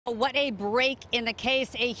What a break in the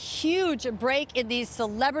case, a huge break in these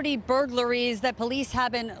celebrity burglaries that police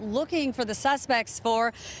have been looking for the suspects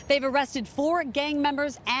for. They've arrested 4 gang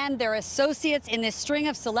members and their associates in this string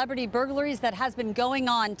of celebrity burglaries that has been going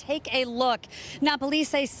on. Take a look. Now, police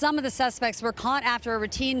say some of the suspects were caught after a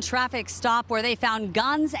routine traffic stop where they found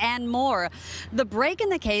guns and more. The break in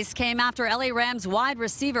the case came after LA Rams wide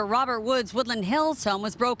receiver Robert Woods' Woodland Hills home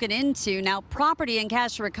was broken into. Now, property and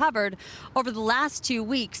cash recovered over the last 2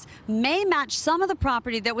 weeks may match some of the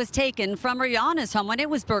property that was taken from Rihanna's home when it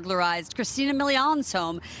was burglarized, Christina Milian's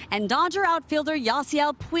home, and Dodger outfielder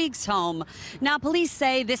Yasiel Puig's home. Now, police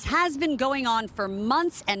say this has been going on for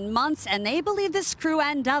months and months, and they believe this crew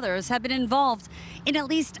and others have been involved in at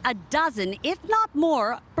least a dozen, if not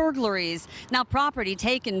more, burglaries. Now, property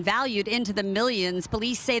taken valued into the millions.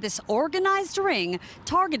 Police say this organized ring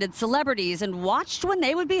targeted celebrities and watched when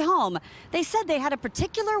they would be home. They said they had a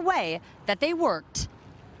particular way that they worked.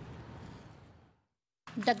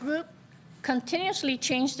 The group continuously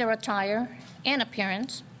changed their attire and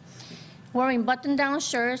appearance, wearing button-down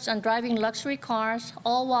shirts and driving luxury cars,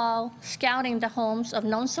 all while scouting the homes of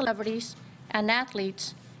known celebrities and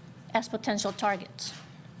athletes as potential targets.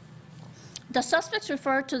 The suspects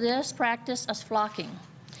refer to this practice as flocking,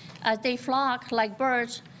 as they flock like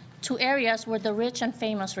birds to areas where the rich and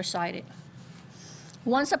famous resided.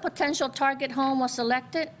 Once a potential target home was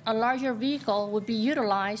selected, a larger vehicle would be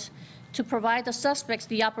utilized to provide the suspects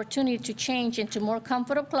the opportunity to change into more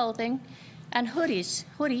comfortable clothing and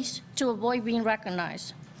hoodies to avoid being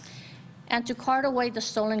recognized, and to cart away the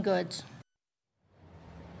stolen goods.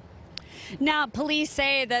 Now, police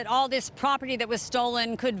say that all this property that was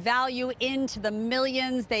stolen could value into the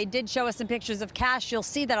millions. They did show us some pictures of cash. You'll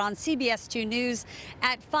see that on CBS 2 News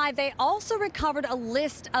at 5. They also recovered a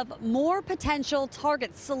list of more potential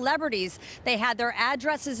targets, celebrities. They had their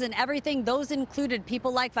addresses and everything. Those included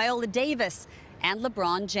people like Viola Davis and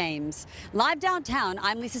LeBron James. Live downtown,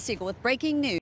 I'm Lisa Sigell with breaking news.